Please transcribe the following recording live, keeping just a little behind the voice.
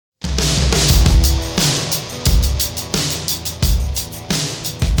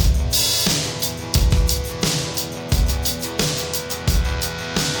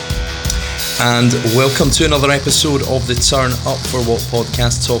And welcome to another episode of the Turn Up For What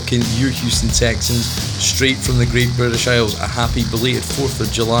podcast, talking your Houston Texans straight from the Great British Isles. A happy belated 4th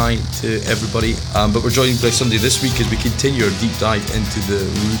of July to everybody. But we're joined by somebody this week as we continue our deep dive into the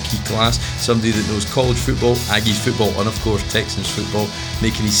rookie class. Somebody that knows college football, Aggies football, and of course Texans football,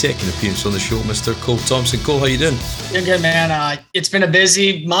 making his second appearance on the show, Mr. Cole Thompson. Cole, how you doing? Doing good, man. It's been a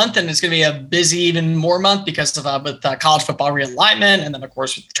busy month, and it's going to be a busy even more month because of with college football realignment, and then of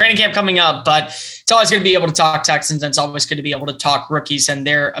course with the training camp coming up. But it's always good to be able to talk Texans, and it's always good to be able to talk rookies and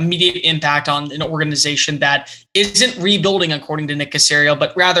their immediate impact on an organization that isn't rebuilding, according to Nick Caserio,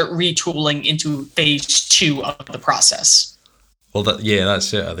 but rather retooling into phase 2 of the process. Well,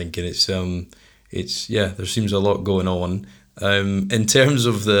 that's it. I think, and it's there seems a lot going on in terms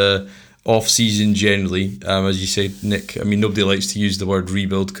of the off season generally. As you said, Nick, I mean, nobody likes to use the word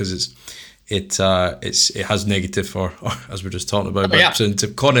rebuild because it has negative or as we're just talking about,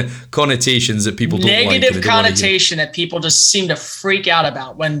 connotations that people don't like. Negative connotation that people just seem to freak out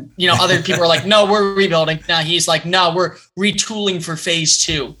about when, other people are like, no, we're rebuilding. Now he's like, no, we're retooling for phase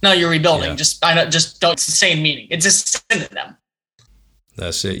 2. No, you're rebuilding. Yeah. It's the same meaning. It's just synonym.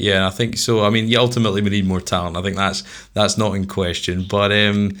 That's it. Yeah, I think so. I mean, ultimately we need more talent. I think that's not in question. But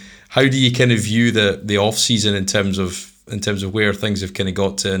how do you kind of view the off season in terms of where things have kind of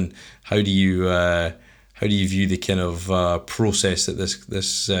got to, and how do you view the kind of process that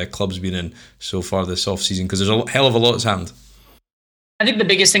this club's been in so far this off season? Because there's a hell of a lot that's happened. I think the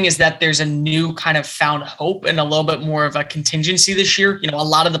biggest thing is that there's a new kind of found hope and a little bit more of a contingency this year. A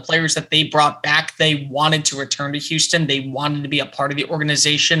lot of the players that they brought back, they wanted to return to Houston. They wanted to be a part of the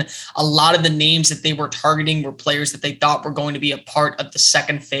organization. A lot of the names that they were targeting were players that they thought were going to be a part of the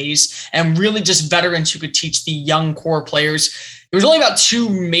second phase, and really just veterans who could teach the young core players. There was only about 2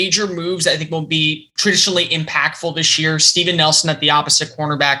 major moves that I think will be traditionally impactful this year. Steven Nelson at the opposite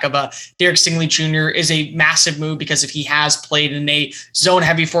cornerback of Derek Stingley Jr. is a massive move because he has played in a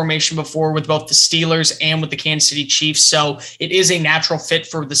zone-heavy formation before with both the Steelers and with the Kansas City Chiefs. So it is a natural fit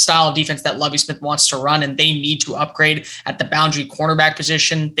for the style of defense that Lovie Smith wants to run, and they need to upgrade at the boundary cornerback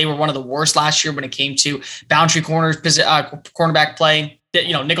position. They were one of the worst last year when it came to boundary cornerback play.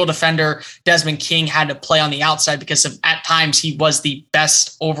 Nickel defender Desmond King had to play on the outside because at times he was the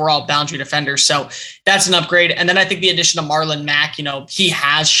best overall boundary defender. So that's an upgrade. And then I think the addition of Marlon Mack, he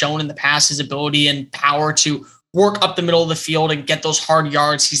has shown in the past his ability and power to work up the middle of the field and get those hard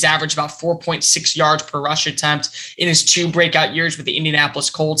yards. He's averaged about 4.6 yards per rush attempt in his 2 breakout years with the Indianapolis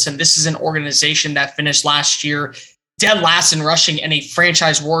Colts. And this is an organization that finished last year dead last in rushing and a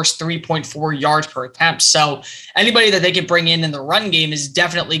franchise worst 3.4 yards per attempt. So anybody that they can bring in the run game is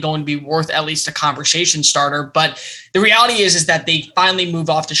definitely going to be worth at least a conversation starter. But the reality is that they finally move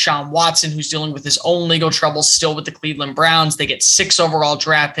off to Deshaun Watson, who's dealing with his own legal troubles still with the Cleveland Browns. They get 6 overall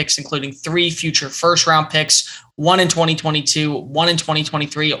draft picks, including 3 future first-round picks, 1 in 2022, 1 in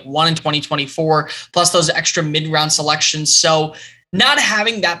 2023, 1 in 2024, plus those extra mid-round selections. So not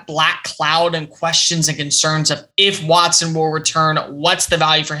having that black cloud and questions and concerns of if Watson will return, what's the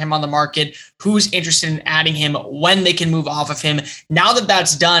value for him on the market, who's interested in adding him, when they can move off of him. Now that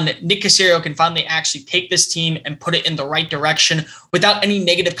that's done, Nick Caserio can finally actually take this team and put it in the right direction without any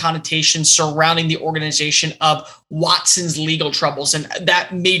negative connotations surrounding the organization of Watson's legal troubles and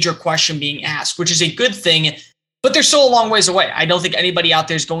that major question being asked, which is a good thing. But they're still a long ways away. I don't think anybody out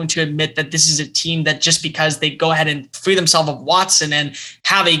there is going to admit that this is a team that just because they go ahead and free themselves of Watson and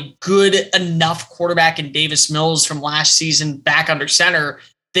have a good enough quarterback in Davis Mills from last season back under center,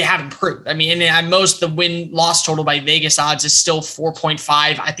 they have improved. I mean, and at most the win-loss total by Vegas odds is still 4.5.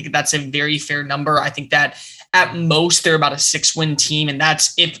 I think that's a very fair number. I think that at most they're about a 6-win team, and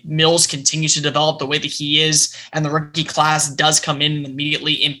that's if Mills continues to develop the way that he is and the rookie class does come in and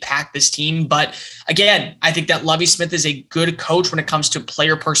immediately impact this team. But again, I think that Lovie Smith is a good coach when it comes to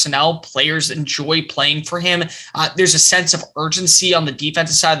player personnel. Players enjoy playing for him. There's a sense of urgency on the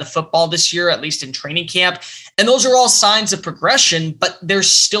defensive side of the football this year, at least in training camp. And those are all signs of progression, but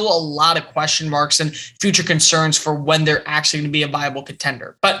there's still a lot of question marks and future concerns for when they're actually going to be a viable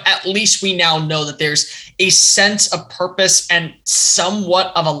contender. But at least we now know that there's a sense of purpose and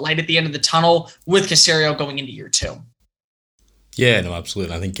somewhat of a light at the end of the tunnel with Caserio going into year 2. Yeah, no,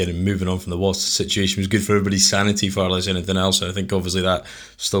 absolutely. I think getting moving on from the Watson situation was good for everybody's sanity far less than anything else. And I think obviously that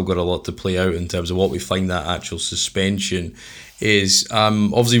still got a lot to play out in terms of what we find that actual suspension is.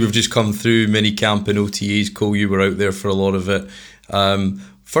 Obviously we've just come through mini camp and OTAs. Cole, you were out there for a lot of it.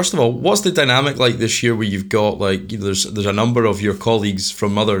 First of all, what's the dynamic like this year where you've got there's a number of your colleagues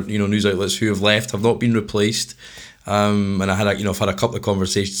from other news outlets who have left, have not been replaced. And I had I've had a couple of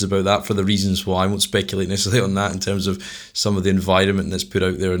conversations about that for the reasons why. I won't speculate necessarily on that in terms of some of the environment that's put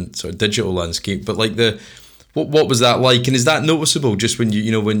out there and sort of digital landscape. But like what was that like? And is that noticeable just when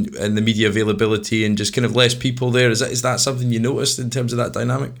when in the media availability and just kind of less people there? Is that something you noticed in terms of that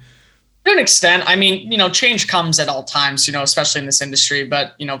dynamic? To an extent. I mean, change comes at all times, especially in this industry.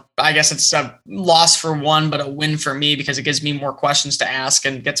 But, I guess it's a loss for one, but a win for me because it gives me more questions to ask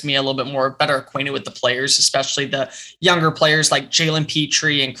and gets me a little bit more better acquainted with the players, especially the younger players like Jalen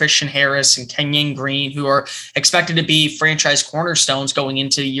Petrie and Christian Harris and Kenyon Green, who are expected to be franchise cornerstones going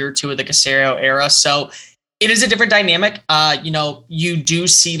into year 2 of the Caserio era. So it is a different dynamic. You do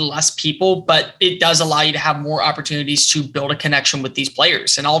see less people, but it does allow you to have more opportunities to build a connection with these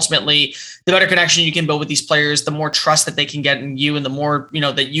players. And ultimately, the better connection you can build with these players, the more trust that they can get in you, and the more,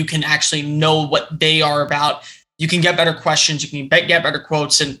 that you can actually know what they are about. You can get better questions, you can get better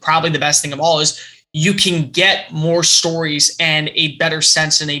quotes, and probably the best thing of all is you can get more stories and a better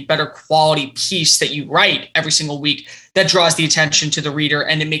sense and a better quality piece that you write every single week that draws the attention to the reader,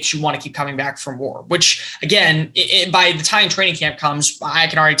 and it makes you want to keep coming back for more, which again, by the time training camp comes, I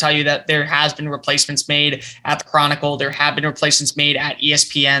can already tell you that there has been replacements made at the Chronicle. There have been replacements made at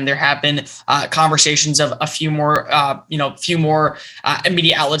ESPN. There have been conversations of a few more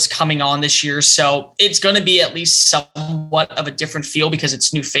media outlets coming on this year. So it's going to be at least somewhat of a different feel because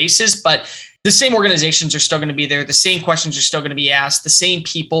it's new faces, but the same organizations are still going to be there. The same questions are still going to be asked. The same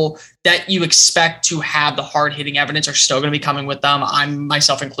people that you expect to have the hard-hitting evidence are still going to be coming with them. I'm,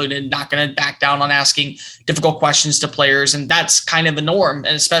 myself included, not going to back down on asking difficult questions to players. And that's kind of the norm.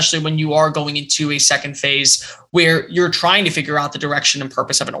 And especially when you are going into a second phase where you're trying to figure out the direction and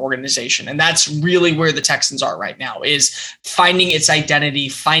purpose of an organization. And that's really where the Texans are right now, is finding its identity,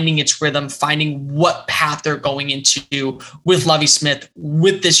 finding its rhythm, finding what path they're going into with Lovie Smith,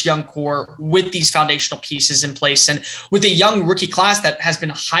 with this young core, with these foundational pieces in place, and with a young rookie class that has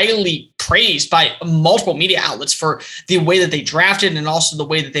been highly praised by multiple media outlets for the way that they drafted and also the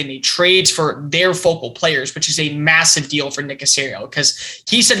way that they made trades for their focal players, which is a massive deal for Nick Caserio, because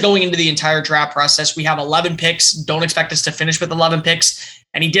he said going into the entire draft process, we have 11 picks. Don't expect us to finish with 11 picks.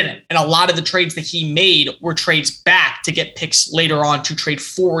 And he didn't. And a lot of the trades that he made were trades back to get picks later on, to trade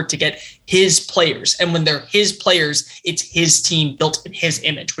forward to get his players. And when they're his players, it's his team built in his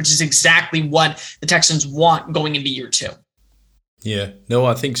image, which is exactly what the Texans want going into year 2. Yeah, no,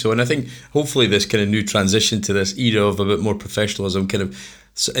 I think so. And I think hopefully this kind of new transition to this era of a bit more professionalism kind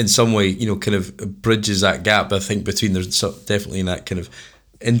of in some way, kind of bridges that gap, I think, between there's definitely in that kind of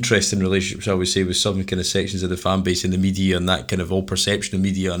interesting relationship, shall we say, with some kind of sections of the fan base and the media and that kind of all perception of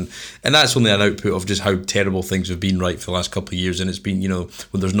media, and that's only an output of just how terrible things have been for the last couple of years. And it's been,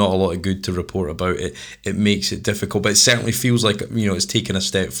 when there's not a lot of good to report about it, it makes it difficult. But it certainly feels like it's taken a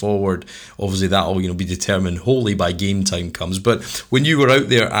step forward. Obviously that'll be determined wholly by game time comes. But when you were out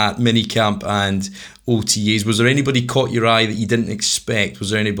there at minicamp and OTAs, was there anybody caught your eye that you didn't expect? Was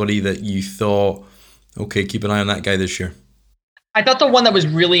there anybody that you thought, okay, keep an eye on that guy this year? I thought the one that was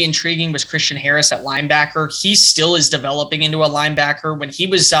really intriguing was Christian Harris at linebacker. He still is developing into a linebacker. When he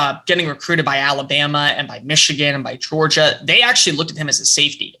was getting recruited by Alabama and by Michigan and by Georgia, they actually looked at him as a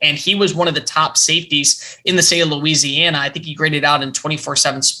safety. And he was one of the top safeties in the state of Louisiana. I think he graded out in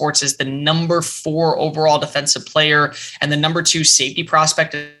 24/7 Sports as the number 4 overall defensive player and the number 2 safety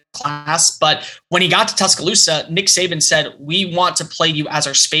prospect class. But when he got to Tuscaloosa, Nick Saban said, we want to play you as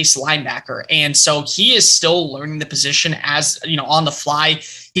our space linebacker. And so he is still learning the position as, on the fly.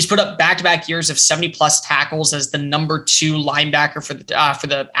 He's put up back-to-back years of 70 plus tackles as the number 2 linebacker for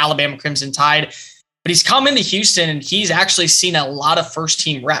the Alabama Crimson Tide. But he's come into Houston and he's actually seen a lot of first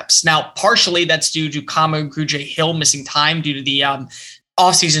team reps. Now, partially that's due to Kamu Grugier-Hill missing time due to the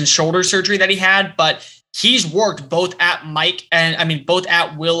offseason shoulder surgery that he had. But he's worked both at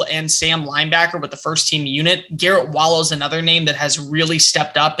Will and Sam linebacker with the first team unit. Garrett Wallow is another name that has really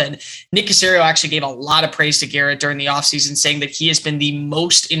stepped up. And Nick Caserio actually gave a lot of praise to Garrett during the offseason, saying that he has been the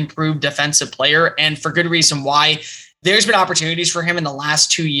most improved defensive player, and for good reason why. There's been opportunities for him in the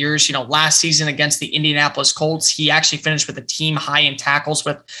last 2 years. Last season against the Indianapolis Colts, he actually finished with a team high in tackles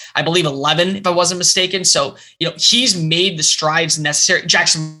with, I believe, 11, if I wasn't mistaken. So, he's made the strides necessary.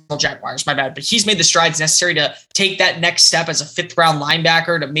 Jacksonville Jaguars, my bad. But he's made the strides necessary to take that next step as a 5th round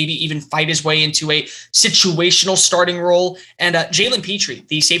linebacker, to maybe even fight his way into a situational starting role. And Jalen Petrie,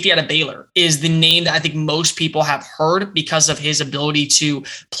 the safety out of Baylor, is the name that I think most people have heard because of his ability to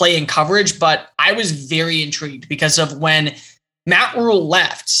play in coverage. But I was very intrigued because of when Matt Rhule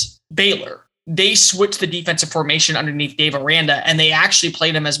left Baylor, they switched the defensive formation underneath Dave Aranda, and they actually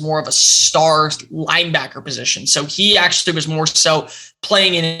played him as more of a star linebacker position. So he actually was more so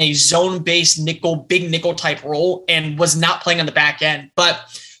playing in a zone-based nickel, big nickel type role, and was not playing on the back end. But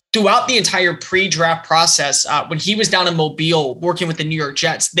throughout the entire pre-draft process, when he was down in Mobile working with the New York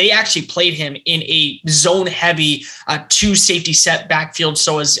Jets, they actually played him in a zone-heavy 2-safety set backfield.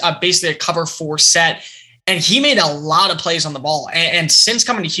 So as basically a cover 4 set. And he made a lot of plays on the ball. And since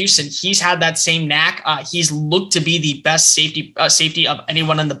coming to Houston, he's had that same knack. He's looked to be the best safety of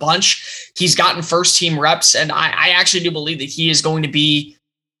anyone in the bunch. He's gotten first team reps. And I actually do believe that he is going to be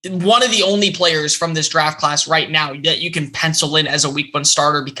one of the only players from this draft class right now that you can pencil in as a week 1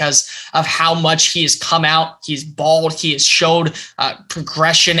 starter because of how much he has come out. He's balled. He has showed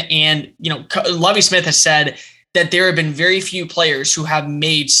progression. And, Lovie Smith has said that there have been very few players who have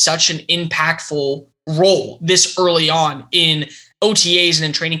made such an impactful role this early on in OTAs and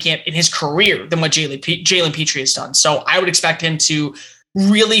in training camp in his career than what Jalen Pitre has done. So I would expect him to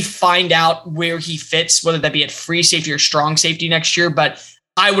really find out where he fits, whether that be at free safety or strong safety next year. But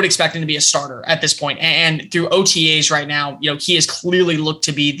I would expect him to be a starter at this point. And through OTAs right now, he has clearly looked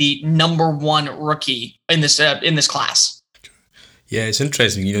to be the number 1 rookie in this class. Yeah, it's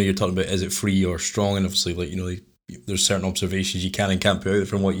interesting. You're talking about is it free or strong, and obviously, there's certain observations you can and can't put out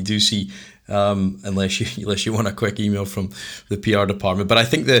from what you do see, unless you want a quick email from the PR department. But I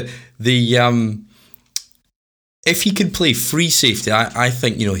think if he could play free safety, I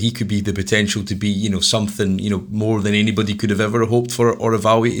think he could be the potential to be something more than anybody could have ever hoped for or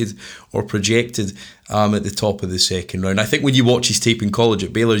evaluated or projected at the top of the second round. I think when you watch his tape in college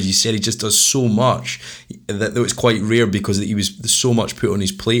at Baylor, as you said, he just does so much that it's quite rare because he was so much put on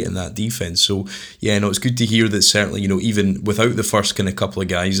his plate in that defense. So yeah, it's good to hear that certainly even without the first kind of couple of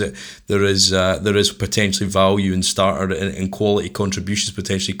guys that there is potentially value in starter and quality contributions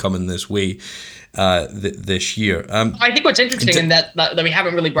potentially coming this way this year. I think what's interesting and that we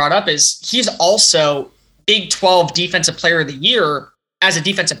haven't really brought up is he's also Big 12 Defensive Player of the Year as a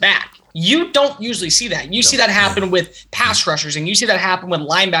defensive back. You don't usually see that. You see that happen with pass rushers, and you see that happen with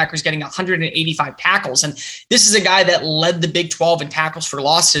linebackers getting 185 tackles. And this is a guy that led the Big 12 in tackles for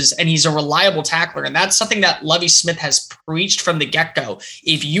losses, and he's a reliable tackler. And that's something that Lovie Smith has preached from the get-go.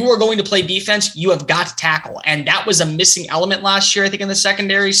 If you are going to play defense, you have got to tackle. And that was a missing element last year, I think, in the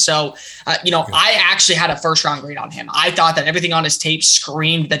secondary. So, I actually had a first-round grade on him. I thought that everything on his tape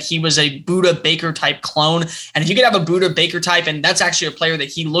screamed that he was a Budda Baker type clone. And if you could have a Budda Baker type, and that's actually a player that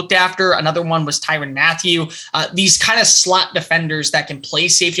he looked after. Another one was Tyrann Mathieu. These kind of slot defenders that can play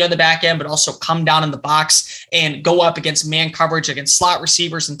safety on the back end, but also come down in the box and go up against man coverage, against slot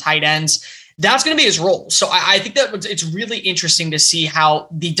receivers and tight ends. That's going to be his role. So I think that it's really interesting to see how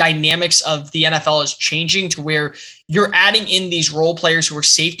the dynamics of the NFL is changing to where you're adding in these role players who are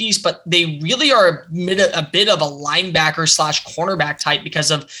safeties, but they really are a bit of a linebacker / cornerback type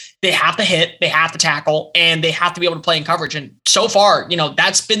because of they have to hit, they have to tackle, and they have to be able to play in coverage. And so far,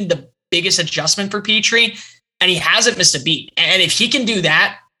 that's been the biggest adjustment for Pitre, and he hasn't missed a beat. And if he can do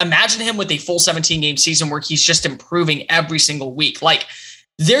that, imagine him with a full 17-game season where he's just improving every single week. Like,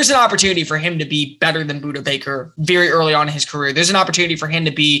 there's an opportunity for him to be better than Budda Baker very early on in his career. There's an opportunity for him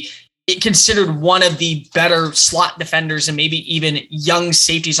to be considered one of the better slot defenders and maybe even young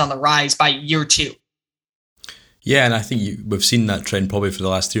safeties on the rise by year 2. Yeah, and I think we've seen that trend probably for the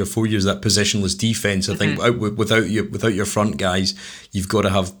last 3 or 4 years, that positionless defense. I think without your front guys, you've got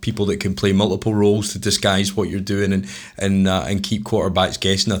to have people that can play multiple roles to disguise what you're doing and keep quarterbacks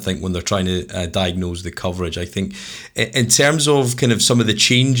guessing, I think, when they're trying to diagnose the coverage. I think in terms of kind of some of the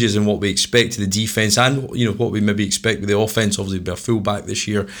changes in what we expect to the defense and what we maybe expect with the offense, obviously be a fullback this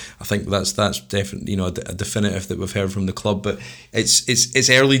year. I think that's definitely a definitive that we've heard from the club. But it's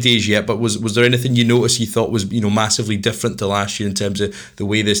early days yet. But was there anything you noticed you thought was massively different to last year in terms of the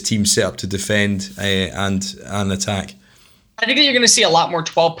way this team set up to defend and attack? I think that you're going to see a lot more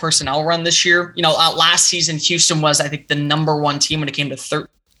 12 personnel run this year. Last season, Houston was, I think, the number 1 team when it came to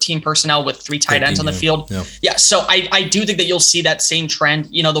 13 personnel with 3 tight ends on the field. Yeah. So I do think that you'll see that same trend.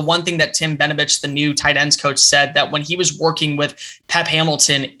 The one thing that Tim Benovich, the new tight ends coach, said that when he was working with Pep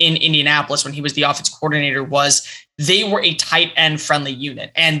Hamilton in Indianapolis, when he was the offensive coordinator, was they were a tight end friendly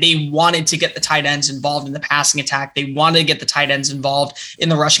unit, and they wanted to get the tight ends involved in the passing attack. They wanted to get the tight ends involved in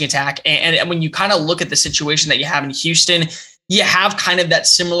the rushing attack. And when you kind of look at the situation that you have in Houston, you have kind of that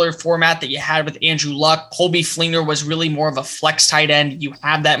similar format that you had with Andrew Luck. Colby Fleener was really more of a flex tight end. You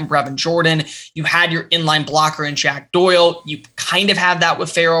have that in Brevin Jordan. You had your inline blocker in Jack Doyle. You kind of have that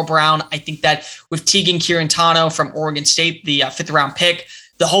with Pharaoh Brown. I think that with Tegan Kirantano from Oregon State, the 5th round pick,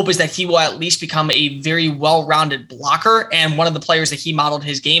 the hope is that he will at least become a very well-rounded blocker. And one of the players that he modeled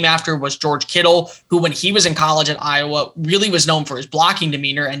his game after was George Kittle, who when he was in college at Iowa really was known for his blocking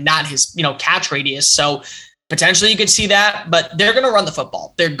demeanor and not his, catch radius. So potentially you could see that, but they're going to run the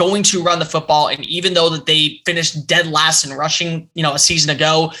football. They're going to run the football. And even though that they finished dead last in rushing, a season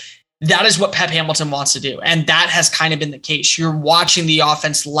ago, that is what Pep Hamilton wants to do. And that has kind of been the case. You're watching the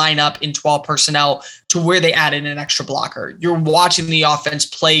offense line up in 12 personnel to where they added an extra blocker. You're watching the offense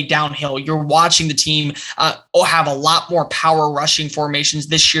play downhill. You're watching the team have a lot more power rushing formations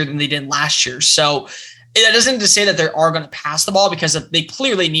this year than they did last year. So that doesn't to say that they are going to pass the ball, because they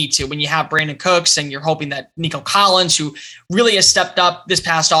clearly need to when you have Brandon Cooks and you're hoping that Nico Collins, who really has stepped up this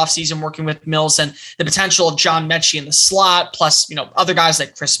past offseason working with Mills, and the potential of John Mechie in the slot, plus, other guys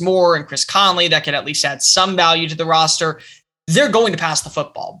like Chris Moore and Chris Conley that could at least add some value to the roster. They're going to pass the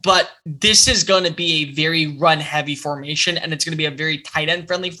football, but this is going to be a very run heavy formation, and it's going to be a very tight end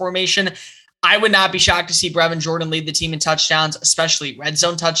friendly formation. I would not be shocked to see Brevin Jordan lead the team in touchdowns, especially red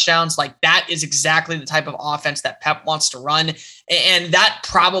zone touchdowns. Like, that is exactly the type of offense that Pep wants to run. And that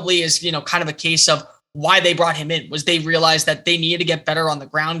probably is, kind of a case of why they brought him in, was they realized that they needed to get better on the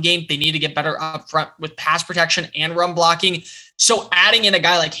ground game. They need to get better up front with pass protection and run blocking. So adding in a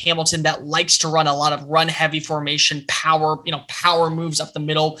guy like Hamilton that likes to run a lot of run heavy formation, power moves up the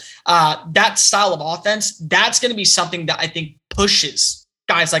middle, that style of offense, that's going to be something that I think pushes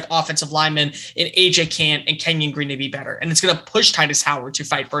guys like offensive linemen and AJ Cann and Kenyon Green to be better. And it's going to push Titus Howard to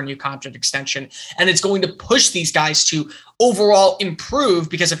fight for a new contract extension. And it's going to push these guys to overall improve,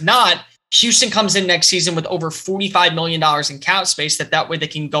 because if not, Houston comes in next season with over $45 million in cap space, that way they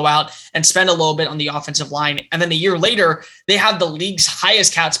can go out and spend a little bit on the offensive line. And then a year later, they have the league's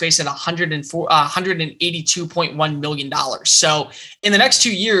highest cap space at $182.1 million. So in the next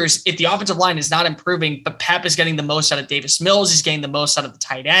 2 years, if the offensive line is not improving, but Pep is getting the most out of Davis Mills, he's getting the most out of the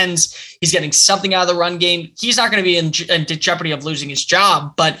tight ends, he's getting something out of the run game, he's not going to be in jeopardy of losing his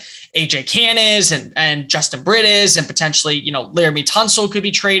job. But AJ Cann is, and Justin Britt is, and potentially, Laramie Tunsil could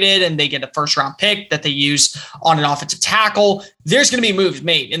be traded and they get a first round pick that they use on an offensive tackle. There's going to be moves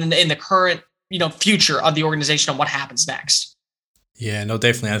made in the current, future of the organization on what happens next. Yeah, no,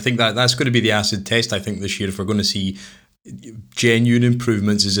 definitely. I think that's going to be the acid test, I think, this year, if we're going to see genuine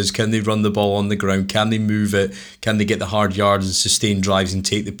improvements, is can they run the ball on the ground, can they move it, can they get the hard yards and sustain drives and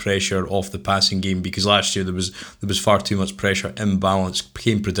take the pressure off the passing game, because last year there was far too much pressure, imbalance,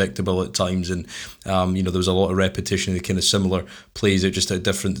 became predictable at times, and there was a lot of repetition of the kind of similar plays out just at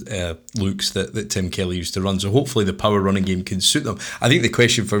different looks that Tim Kelly used to run. So hopefully the power running game can suit them. I think the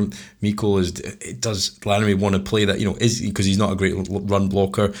question for Miko is, does Laramie want to play that, is, because he's not a great run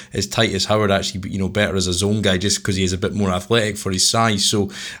blocker, is Titus Howard actually better as a zone guy just because he is a bit more athletic for his size?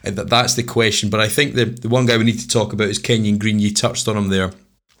 So that's the question. But I think the one guy we need to talk about is Kenyon Green. You touched on him there.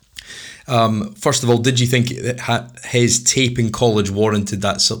 First of all, did you think his tape in college warranted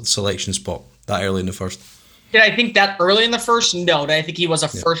that selection spot that early in the first? Did I think that early in the first? No. Did I think he was a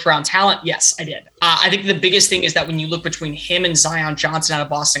first round talent? Yes, I did. I think the biggest thing is that when you look between him and Zion Johnson out of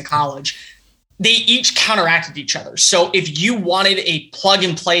Boston College, they each counteracted each other. So if you wanted a plug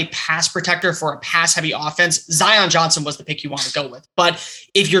and play pass protector for a pass heavy offense, Zion Johnson was the pick you want to go with. But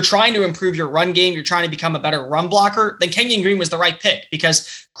if you're trying to improve your run game, you're trying to become a better run blocker, then Kenyon Green was the right pick,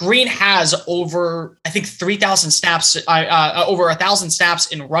 because Green has over, I think, 3,000 snaps, over 1,000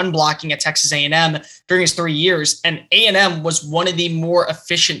 snaps in run blocking at Texas A&M during his 3 years. And A&M was one of the more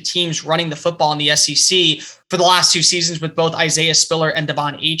efficient teams running the football in the SEC for the last 2 seasons with both Isaiah Spiller and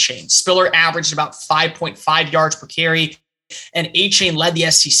Devon Achane. Spiller averaged about 5.5 yards per carry, and Achane led the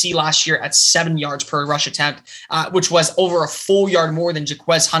SEC last year at 7 yards per rush attempt, which was over a full yard more than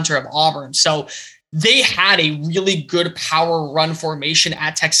Jaquez Hunter of Auburn. So they had a really good power run formation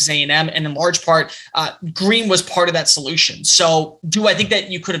at Texas A&M, and in large part, Green was part of that solution. So do I think that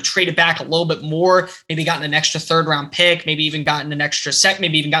you could have traded back a little bit more, maybe gotten an extra third-round pick, maybe even gotten an extra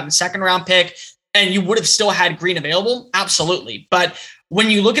maybe even gotten a second-round pick, and you would have still had Green available? Absolutely. But when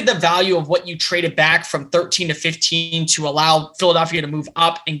you look at the value of what you traded back from 13 to 15 to allow Philadelphia to move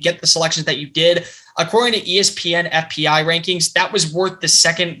up and get the selections that you did, according to ESPN FPI rankings, that was worth the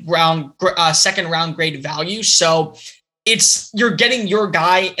second round grade value. So you're getting your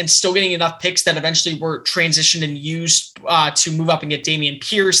guy and still getting enough picks that eventually were transitioned and used to move up and get Dameon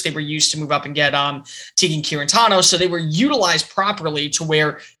Pierce. They were used to move up and get Tegan Kirantano. So they were utilized properly to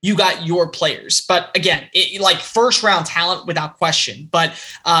where you got your players. But again, like first round talent without question. But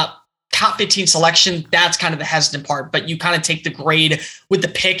top 15 selection, that's kind of the hesitant part. But you kind of take the grade with the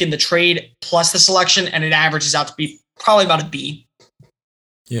pick and the trade plus the selection, and it averages out to be probably about a B.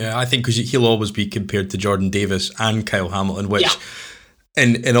 Yeah, I think because he'll always be compared to Jordan Davis and Kyle Hamilton, which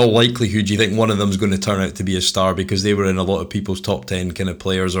In all likelihood, you think one of them is going to turn out to be a star because they were in a lot of people's top 10 kind of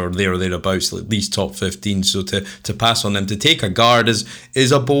players, or there or thereabouts, at least top 15. So to pass on them, to take a guard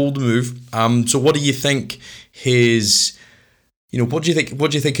is a bold move. So what do you think his... what do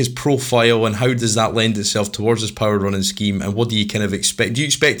you think his profile, and how does that lend itself towards his power running scheme, and what do you kind of expect? Do you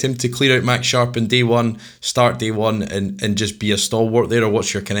expect him to clear out Max Sharp in day one, start day one, and just be a stalwart there, or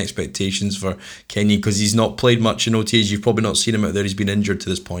what's your kind of expectations for Kenyon? Because he's not played much in OTAs, you've probably not seen him out there, he's been injured to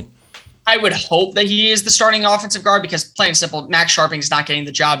this point. I would hope that he is the starting offensive guard because, plain and simple, Max Sharping's not getting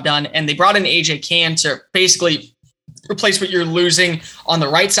the job done, and they brought in AJ Cann to basically replace what you're losing on the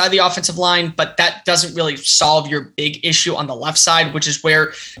right side of the offensive line, but that doesn't really solve your big issue on the left side, which is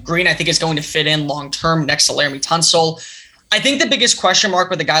where Green, I think, is going to fit in long-term next to Laramie Tunsil. I think the biggest question mark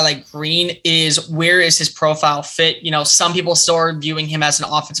with a guy like Green is where is his profile fit? Some people still are viewing him as an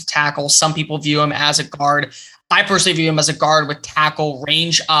offensive tackle. Some people view him as a guard. I personally view him as a guard with tackle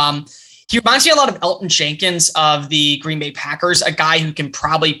range. He reminds me a lot of Elton Jenkins of the Green Bay Packers, a guy who can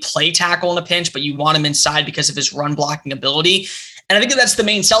probably play tackle in a pinch, but you want him inside because of his run blocking ability. And I think that's the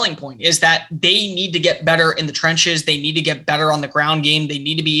main selling point, is that they need to get better in the trenches. They need to get better on the ground game. They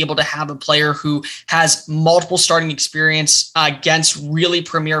need to be able to have a player who has multiple starting experience against really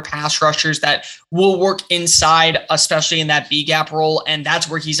premier pass rushers that will work inside, especially in that B gap role. And that's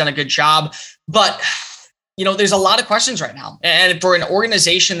where he's done a good job. But there's a lot of questions right now. And for an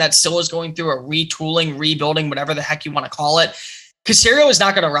organization that still is going through a retooling, rebuilding, whatever the heck you want to call it, Caserio is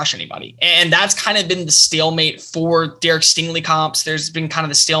not going to rush anybody. And that's kind of been the stalemate for Derek Stingley comps. There's been kind of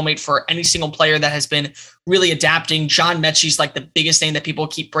the stalemate for any single player that has been really adapting. John Mechie's like the biggest name that people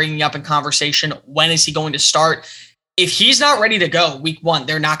keep bringing up in conversation. When is he going to start? If he's not ready to go week 1,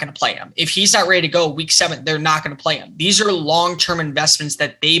 they're not going to play him. If he's not ready to go week 7, they're not going to play him. These are long-term investments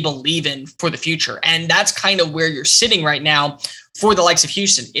that they believe in for the future. And that's kind of where you're sitting right now for the likes of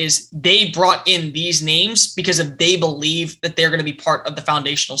Houston, is they brought in these names because they believe that they're going to be part of the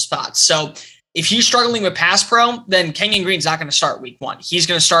foundational spots. So if he's struggling with pass pro, then Kenyon Green's not going to start week 1. He's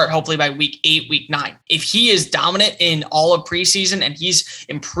going to start hopefully by week 8, week 9. If he is dominant in all of preseason and he's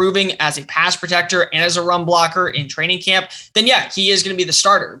improving as a pass protector and as a run blocker in training camp, then yeah, he is going to be the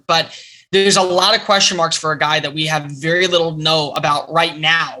starter. But there's a lot of question marks for a guy that we have very little to know about right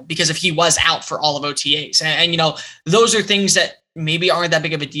now, because if he was out for all of OTAs, and those are things that maybe aren't that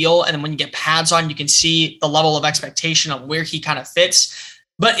big of a deal. And then when you get pads on, you can see the level of expectation of where he kind of fits.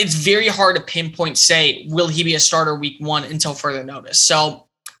 But it's very hard to pinpoint, say, will he be a starter week 1 until further notice? So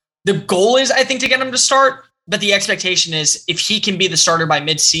the goal is, I think, to get him to start. But the expectation is if he can be the starter by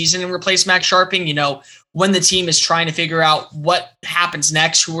midseason and replace Max Sharping, when the team is trying to figure out what happens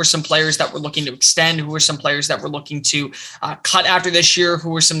next, who are some players that we're looking to extend, who are some players that we're looking to cut after this year,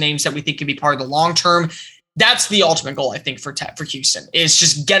 who are some names that we think could be part of the long term. That's the ultimate goal, I think, for Houston, is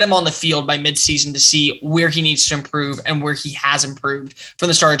just get him on the field by midseason to see where he needs to improve and where he has improved from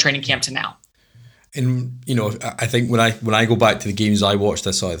the start of training camp to now. And I think when I go back to the games I watched,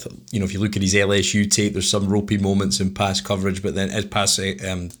 I saw, if you look at his LSU tape, there's some ropey moments in pass coverage, but then his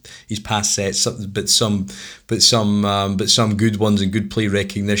pass sets, but some good ones and good play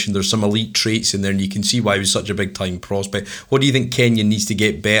recognition. There's some elite traits in there, and you can see why he was such a big time prospect. What do you think Kenyon needs to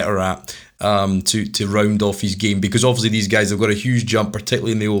get better at to round off his game? Because obviously these guys have got a huge jump,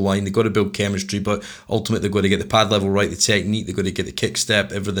 particularly in the O-line. They've got to build chemistry, but ultimately they've got to get the pad level right, the technique, they've got to get the kick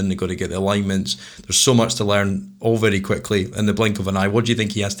step, everything. They've got to get the alignments. There's so much to learn all very quickly in the blink of an eye. What do you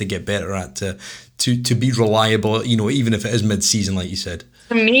think he has to get better at to be reliable, even if it is mid-season, like you said?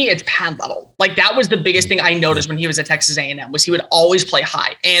 To me, it's pad level. Like, that was the biggest thing I noticed when he was at Texas A&M, was he would always play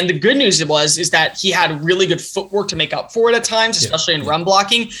high. And the good news is that he had really good footwork to make up for it at times, especially in run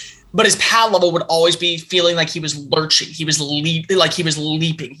blocking. But his pad level would always be feeling like he was lurching. He was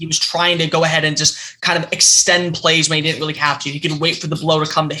leaping. He was trying to go ahead and just kind of extend plays when he didn't really have to. He could wait for the blow to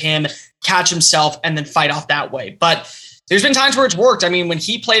come to him, catch himself, and then fight off that way. But there's been times where it's worked. I mean, when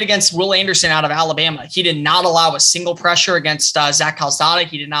he played against Will Anderson out of Alabama, he did not allow a single pressure against Zach Calzada.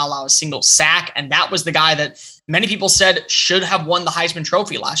 He did not allow a single sack. And that was the guy that many people said should have won the Heisman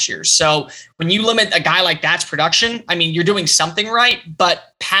Trophy last year. So when you limit a guy like that's production, I mean, you're doing something right,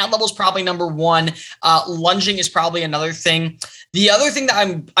 but pad level is probably number one. Lunging is probably another thing. The other thing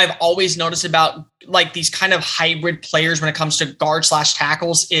that I've always noticed about like these kind of hybrid players when it comes to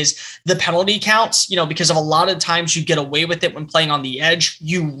guard/tackles is the penalty counts, because of a lot of times you get away with it when playing on the edge.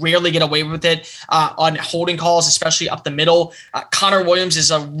 You rarely get away with it on holding calls, especially up the middle. Connor Williams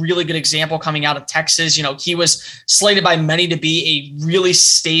is a really good example coming out of Texas. He was slated by many to be a really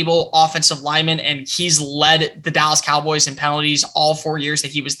stable offensive lineman, and he's led the Dallas Cowboys in penalties all 4 years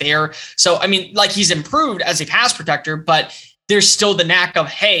that he was there. So, I mean, like, he's improved as a pass protector, but there's still the knack of,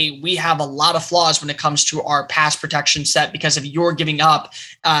 hey, we have a lot of flaws when it comes to our pass protection set because of you're giving up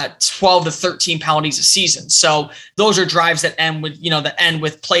 12 to 13 penalties a season. So those are drives that end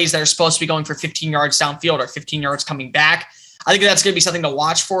with plays that are supposed to be going for 15 yards downfield or 15 yards coming back. I think that's going to be something to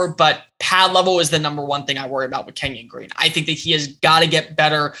watch for, but pad level is the number one thing I worry about with Kenyon Green. I think that he has got to get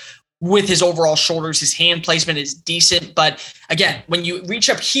better with his overall shoulders. His hand placement is decent, but again, when you reach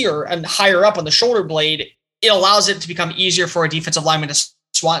up here and higher up on the shoulder blade, it allows it to become easier for a defensive lineman to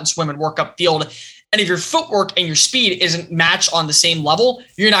swat and swim and work upfield. And if your footwork and your speed isn't matched on the same level,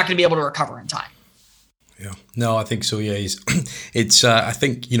 you're not going to be able to recover in time. Yeah, no, I think so. Yeah, I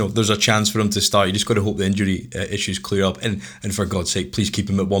think there's a chance for him to start. You just got to hope the injury issues clear up, and for God's sake, please keep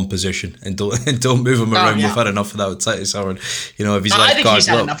him at one position and don't move him around. We've had enough of that with Titus Howard. If he's left guard, I think he's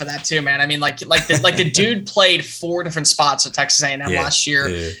had enough of that too, man. I mean, like the dude played 4 different spots at Texas A&M last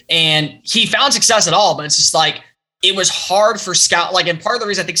year, and he found success at all. But it's just like it was hard for scout. Like, and part of the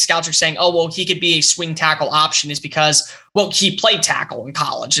reason I think scouts are saying, oh well, he could be a swing tackle option is because he played tackle in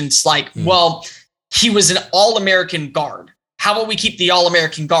college, and it's like well. He was an All-American guard. How about we keep the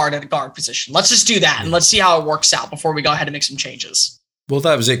All-American guard at a guard position? Let's just do that, and let's see how it works out before we go ahead and make some changes. Well,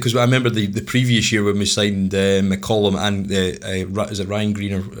 that was it, because I remember the previous year when we signed McCollum and is it Ryan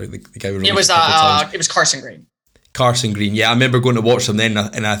Green or the guy? It was Carson Green. Carson Green, yeah, I remember going to watch them then,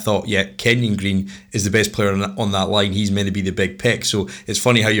 and I thought, yeah, Kenyon Green is the best player on that line. He's meant to be the big pick. So it's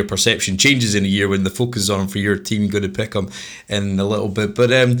funny how your perception changes in a year when the focus is on him for your team. You're going to pick him in a little bit. But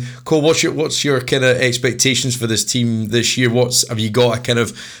Cole, what's your kind of expectations for this team this year? Have you got a kind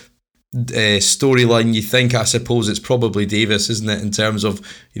of storyline you think? I suppose it's probably Davis, isn't it, in terms of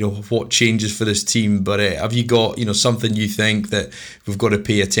what changes for this team, but have you got something you think that we've got to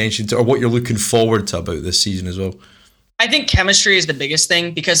pay attention to, or what you're looking forward to about this season as well? I think chemistry is the biggest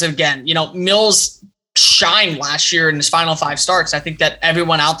thing, because again, Mills shined last year in his final 5 starts. I think that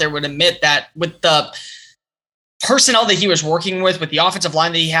everyone out there would admit that with the personnel that he was working with the offensive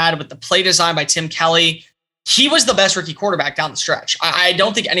line that he had, with the play design by Tim Kelly, he was the best rookie quarterback down the stretch. I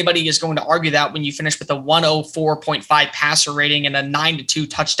don't think anybody is going to argue that when you finish with a 104.5 passer rating and a 9-2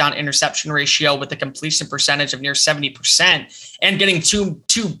 touchdown interception ratio with a completion percentage of near 70% and getting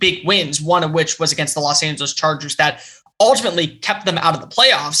two big wins, one of which was against the Los Angeles Chargers that ultimately kept them out of the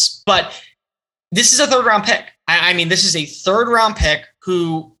playoffs. But this is a 3rd-round pick. I mean, this is a 3rd-round pick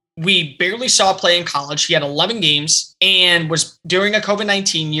who we barely saw play in college. He had 11 games and was during a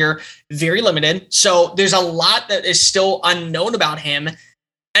COVID-19 year, very limited. So there's a lot that is still unknown about him.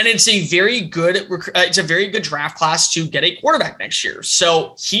 And it's a very good draft class to get a quarterback next year.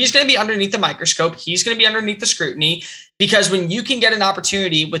 So he's going to be underneath the microscope. He's going to be underneath the scrutiny, because when you can get an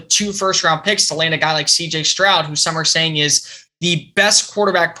opportunity with 2 first-round picks to land a guy like CJ Stroud, who some are saying is the best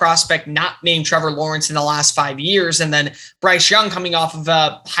quarterback prospect not named Trevor Lawrence in the last 5 years, and then Bryce Young coming off of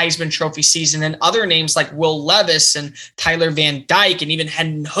a Heisman Trophy season, and other names like Will Levis and Tyler Van Dyke and even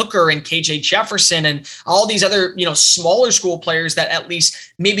Hendon Hooker and KJ Jefferson and all these other, smaller school players that at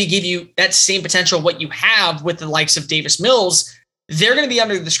least maybe give you that same potential what you have with the likes of Davis Mills. They're going to be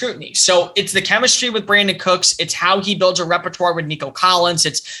under the scrutiny. So it's the chemistry with Brandon Cooks. It's how he builds a repertoire with Nico Collins.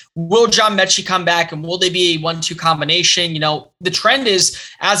 It's, will John Mechie come back, and will they be a 1-2 combination? The trend is,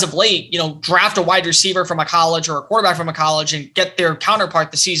 as of late, draft a wide receiver from a college or a quarterback from a college and get their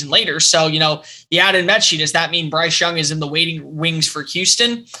counterpart the season later. So, you added Mechie. Does that mean Bryce Young is in the waiting wings for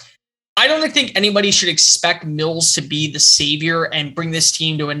Houston? I don't think anybody should expect Mills to be the savior and bring this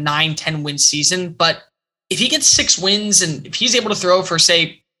team to a 9-10 win season, but if he gets 6 wins and if he's able to throw for,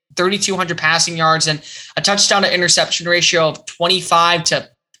 say, 3,200 passing yards and a touchdown to interception ratio of 25 to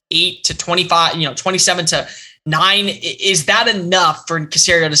 8 to 25, 27 to 9, is that enough for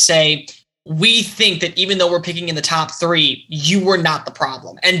Caserio to say, we think that even though we're picking in the top 3, you were not the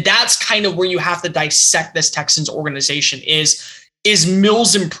problem? And that's kind of where you have to dissect this Texans organization is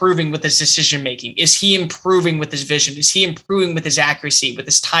Mills improving with his decision-making? Is he improving with his vision? Is he improving with his accuracy, with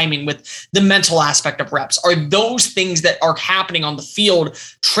his timing, with the mental aspect of reps? Are those things that are happening on the field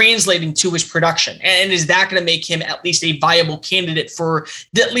translating to his production? And is that going to make him at least a viable candidate for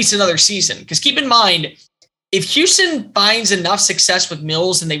at least another season? Because keep in mind, if Houston finds enough success with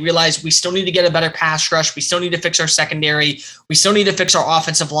Mills and they realize we still need to get a better pass rush, we still need to fix our secondary, we still need to fix our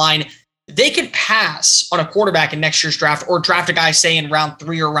offensive line, they could pass on a quarterback in next year's draft, or draft a guy, say, in round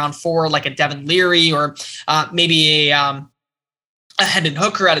 3 or round 4, like a Devin Leary, or maybe a Hendon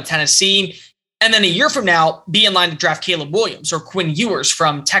Hooker out of Tennessee. And then a year from now, be in line to draft Caleb Williams or Quinn Ewers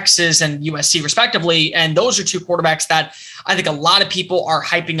from Texas and USC, respectively. And those are 2 quarterbacks that I think a lot of people are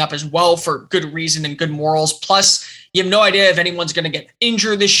hyping up as well for good reason and good morals. Plus, You have no idea if anyone's going to get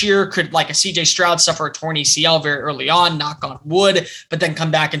injured this year. Could like a CJ Stroud suffer a torn ACL very early on, knock on wood, but then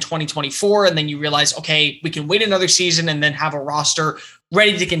come back in 2024. And then you realize, okay, we can wait another season and then have a roster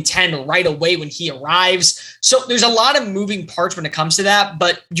ready to contend right away when he arrives. So there's a lot of moving parts when it comes to that,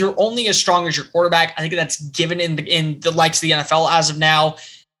 but you're only as strong as your quarterback. I think that's given in the likes of the NFL as of now.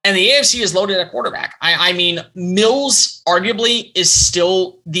 And the AFC is loaded at quarterback. I mean, Mills arguably is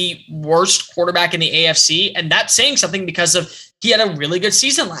still the worst quarterback in the AFC. And that's saying something because he had a really good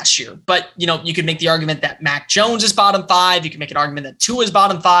season last year. But, you could make the argument that Mac Jones is bottom 5. You can make an argument that Tua is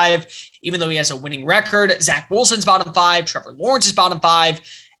bottom 5, even though he has a winning record. Zach Wilson's bottom 5. Trevor Lawrence is bottom 5.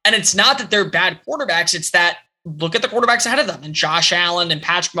 And it's not that they're bad quarterbacks. It's that look at the quarterbacks ahead of them, and Josh Allen and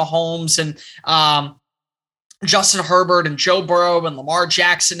Patrick Mahomes and Justin Herbert and Joe Burrow and Lamar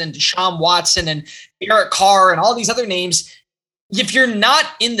Jackson and Deshaun Watson and Derek Carr and all these other names. If you're not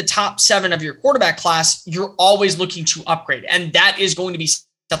in the top 7 of your quarterback class, you're always looking to upgrade. And that is going to be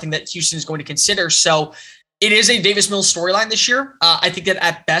something that Houston is going to consider. So it is a Davis Mills storyline this year. I think that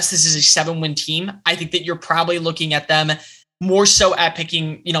at best, this is a 7-win team. I think that you're probably looking at them more so at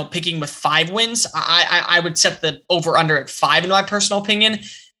picking with 5 wins. I would set the over under at 5 in my personal opinion.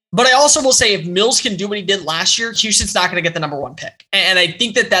 But I also will say if Mills can do what he did last year, Houston's not going to get the number 1 pick. And I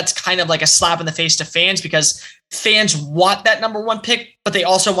think that that's kind of like a slap in the face to fans because fans want that number 1 pick, but they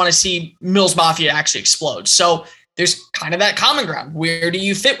also want to see Mills Mafia actually explode. So there's kind of that common ground. Where do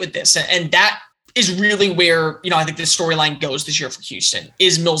you fit with this? And that is really where, I think the storyline goes this year for Houston.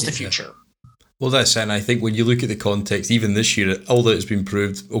 Is Mills the future? Well, that's it. And I think when you look at the context, even this year, all that has been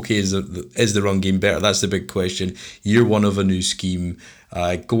proved, okay, is the run game better? That's the big question. Year 1 of a new scheme,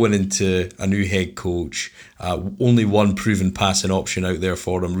 going into a new head coach, only one proven passing option out there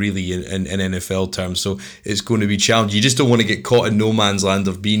for him, really, in NFL terms. So it's going to be challenging. You just don't want to get caught in no man's land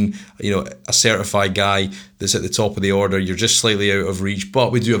of being, a certified guy that's at the top of the order. You're just slightly out of reach,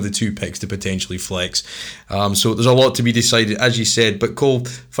 but we do have the 2 picks to potentially flex. So there's a lot to be decided, as you said. But Cole,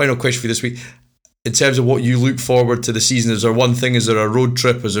 final question for you this week. In terms of what you look forward to the season, is there one thing? Is there a road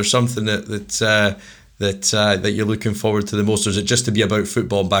trip? Is there something that you're looking forward to the most? Or is it just to be about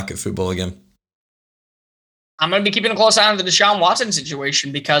football and back at football again? I'm going to be keeping a close eye on the Deshaun Watson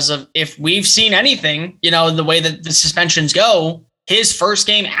situation because of if we've seen anything, the way that the suspensions go, his first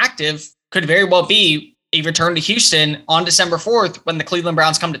game active could very well be a return to Houston on December 4th when the Cleveland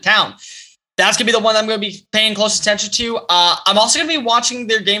Browns come to town. That's going to be the one I'm going to be paying close attention to. I'm also going to be watching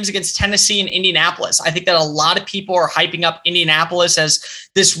their games against Tennessee and Indianapolis. I think that a lot of people are hyping up Indianapolis as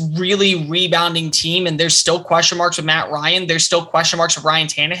this really rebounding team, and there's still question marks with Matt Ryan. There's still question marks with Ryan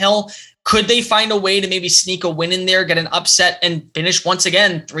Tannehill. Could they find a way to maybe sneak a win in there, get an upset, and finish once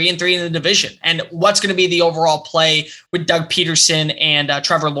again 3-3 in the division? And what's going to be the overall play with Doug Peterson and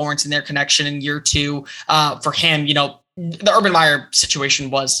Trevor Lawrence and their connection in year 2 for him? The Urban Meyer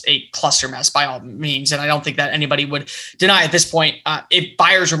situation was a cluster mess by all means, and I don't think that anybody would deny at this point. If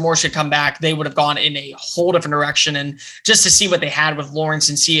buyer's remorse should come back, they would have gone in a whole different direction, and just to see what they had with Lawrence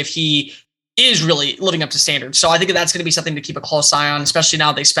and see if he is really living up to standards. So I think that's going to be something to keep a close eye on, especially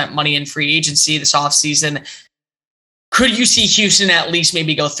now they spent money in free agency this offseason. Could you see Houston at least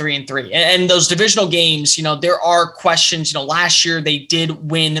maybe go 3-3? And those divisional games, there are questions. Last year they did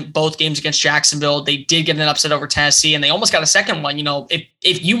win both games against Jacksonville. They did get an upset over Tennessee, and they almost got a second one.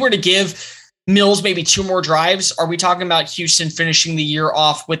 If you were to give Mills maybe 2 more drives, are we talking about Houston finishing the year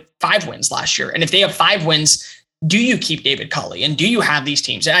off with 5 wins last year? And if they have 5 wins, do you keep David Culley? And do you have these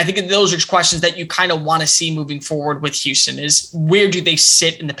teams? And I think those are questions that you kind of want to see moving forward with Houston is where do they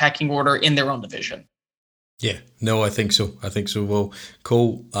sit in the pecking order in their own division? Yeah, no, I think so. Well,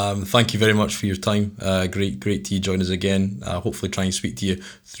 Cole, thank you very much for your time. Great to join us again. Hopefully try and speak to you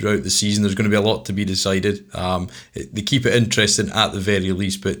throughout the season. There's going to be a lot to be decided. They keep it interesting at the very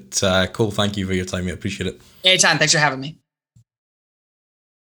least. But Cole, thank you for your time. I appreciate it. Anytime. Thanks for having me.